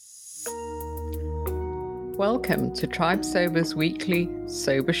Welcome to Tribe Sober's weekly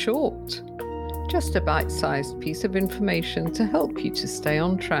Sober Short. Just a bite-sized piece of information to help you to stay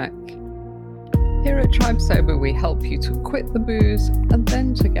on track. Here at Tribe Sober, we help you to quit the booze and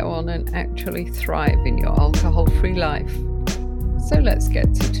then to go on and actually thrive in your alcohol-free life. So let's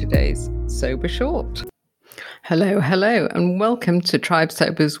get to today's Sober Short. Hello, and welcome to Tribe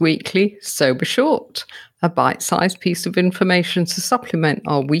Sober's weekly Sober Short, a bite-sized piece of information to supplement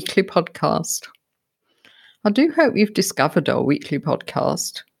our weekly podcast. I do hope you've discovered our weekly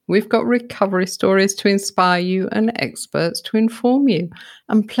podcast. We've got recovery stories to inspire you and experts to inform you,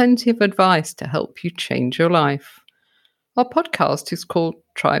 and plenty of advice to help you change your life. Our podcast is called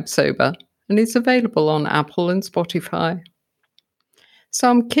Tribe Sober and is available on Apple and Spotify. So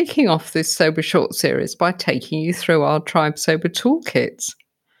I'm kicking off this Sober Short series by taking you through our Tribe Sober toolkits.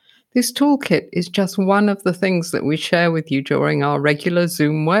 This toolkit is just one of the things that we share with you during our regular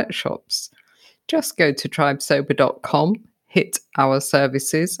Zoom workshops. Just go to tribesober.com, hit our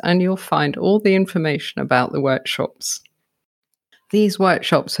services, and you'll find all the information about the workshops. These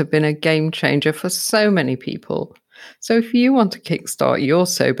workshops have been a game changer for so many people. So if you want to kickstart your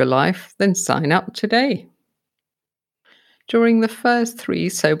sober life, then sign up today. During the first 3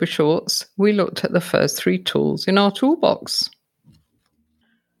 Sober Shorts, we looked at the first 3 tools in our toolbox.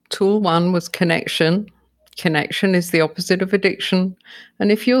 Tool 1 was connection. Connection is the opposite of addiction, and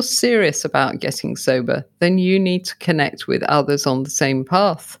if you're serious about getting sober, then you need to connect with others on the same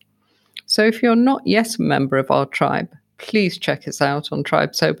path. So if you're not yet a member of our tribe, please check us out on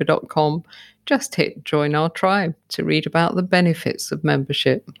tribesober.com. Just hit join our tribe to read about the benefits of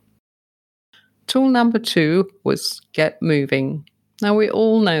membership. Tool number 2 was get moving. Now we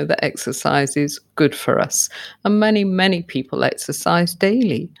all know that exercise is good for us, and many people exercise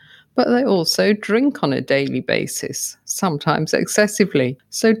daily. But they also drink on a daily basis, sometimes excessively.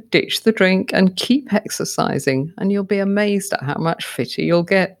 So ditch the drink and keep exercising, and you'll be amazed at how much fitter you'll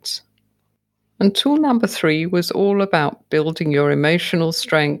get. And tool number 3 was all about building your emotional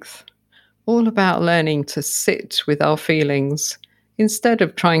strength, all about learning to sit with our feelings instead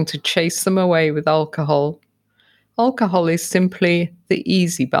of trying to chase them away with alcohol. Alcohol is simply the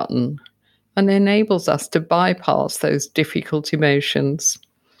easy button and enables us to bypass those difficult emotions.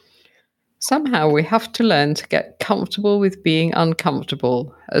 Somehow we have to learn to get comfortable with being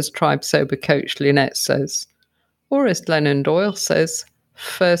uncomfortable, as Tribe Sober coach Lynette says. Or as Glennon Doyle says,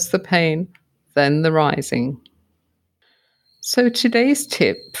 first the pain, then the rising. So today's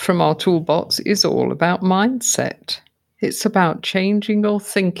tip from our toolbox is all about mindset. It's about changing your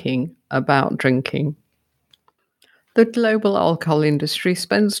thinking about drinking. The global alcohol industry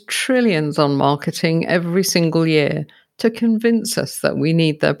spends trillions on marketing every single year to convince us that we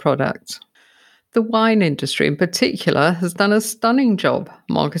need their product. The wine industry in particular has done a stunning job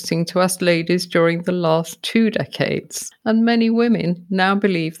marketing to us ladies during the last 2 decades, and many women now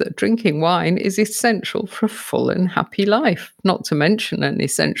believe that drinking wine is essential for a full and happy life, not to mention an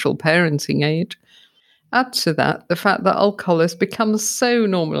essential parenting aid. Add to that the fact that alcohol has become so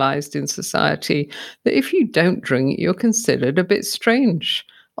normalised in society that if you don't drink, you're considered a bit strange.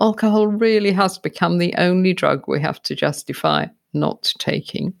 Alcohol really has become the only drug we have to justify not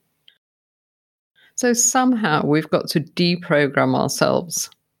taking. So somehow we've got to deprogram ourselves.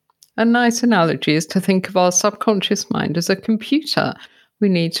 A nice analogy is to think of our subconscious mind as a computer. We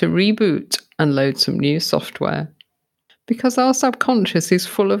need to reboot and load some new software. Because our subconscious is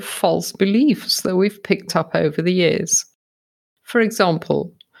full of false beliefs that we've picked up over the years. For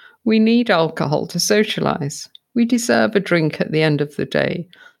example, we need alcohol to socialize. We deserve a drink at the end of the day.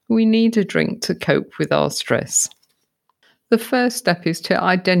 We need a drink to cope with our stress. The first step is to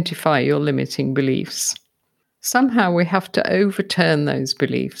identify your limiting beliefs. Somehow we have to overturn those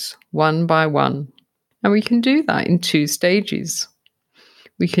beliefs one by one. And we can do that in 2 stages.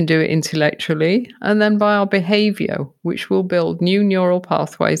 We can do it intellectually and then by our behavior, which will build new neural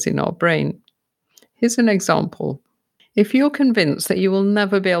pathways in our brain. Here's an example. If you're convinced that you will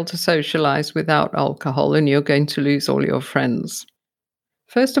never be able to socialize without alcohol and you're going to lose all your friends,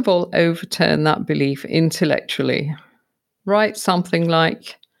 first of all, overturn that belief intellectually. Write something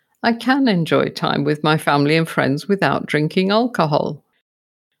like, I can enjoy time with my family and friends without drinking alcohol.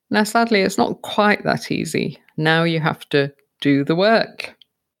 Now, sadly, it's not quite that easy. Now you have to do the work.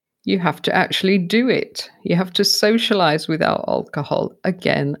 You have to actually do it. You have to socialize without alcohol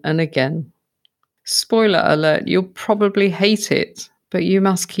again and again. Spoiler alert, you'll probably hate it, but you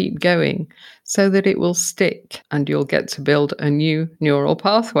must keep going so that it will stick and you'll get to build a new neural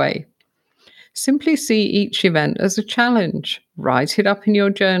pathway. Simply see each event as a challenge. Write it up in your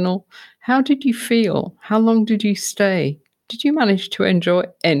journal. How did you feel? How long did you stay? Did you manage to enjoy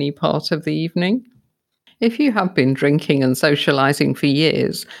any part of the evening? If you have been drinking and socializing for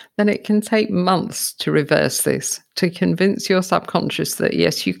years, then it can take months to reverse this, to convince your subconscious that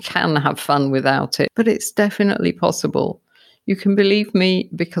yes, you can have fun without it, but it's definitely possible. You can believe me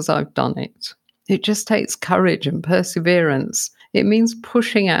because I've done it. It just takes courage and perseverance. It means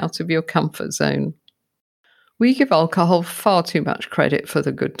pushing out of your comfort zone. We give alcohol far too much credit for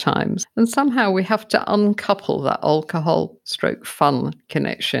the good times, and somehow we have to uncouple that alcohol/fun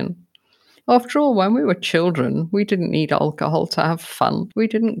connection. After all, when we were children, we didn't need alcohol to have fun. We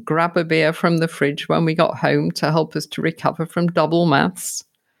didn't grab a beer from the fridge when we got home to help us to recover from double maths.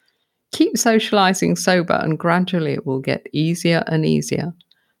 Keep socializing sober and gradually it will get easier and easier,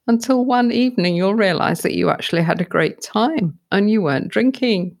 until one evening you'll realize that you actually had a great time and you weren't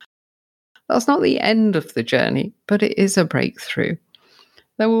drinking. That's not the end of the journey, but it is a breakthrough.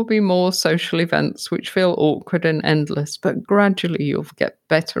 There will be more social events which feel awkward and endless, but gradually you'll get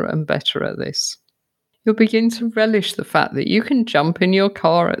better and better at this. You'll begin to relish the fact that you can jump in your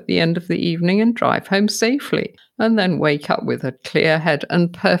car at the end of the evening and drive home safely, and then wake up with a clear head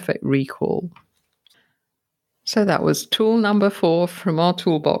and perfect recall. So that was tool number 4 from our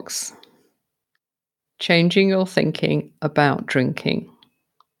toolbox. Changing your thinking about drinking.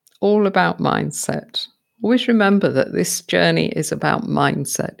 All about mindset. Always remember that this journey is about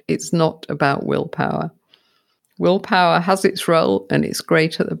mindset. It's not about willpower. Willpower has its role and it's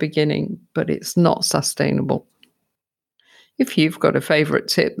great at the beginning, but it's not sustainable. If you've got a favourite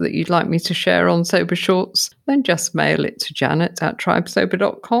tip that you'd like me to share on Sober Shorts, then just mail it to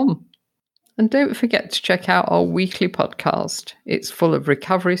janet@tribesober.com. And don't forget to check out our weekly podcast. It's full of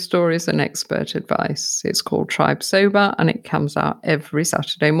recovery stories and expert advice. It's called Tribe Sober and it comes out every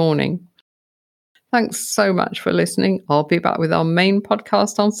Saturday morning. Thanks so much for listening. I'll be back with our main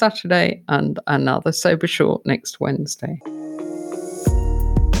podcast on Saturday and another Sober Short next Wednesday.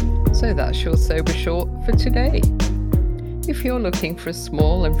 So that's your Sober Short for today. If you're looking for a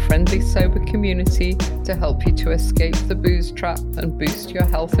small and friendly sober community to help you to escape the booze trap and boost your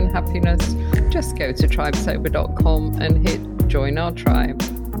health and happiness, just go to tribesober.com and hit Join Our Tribe.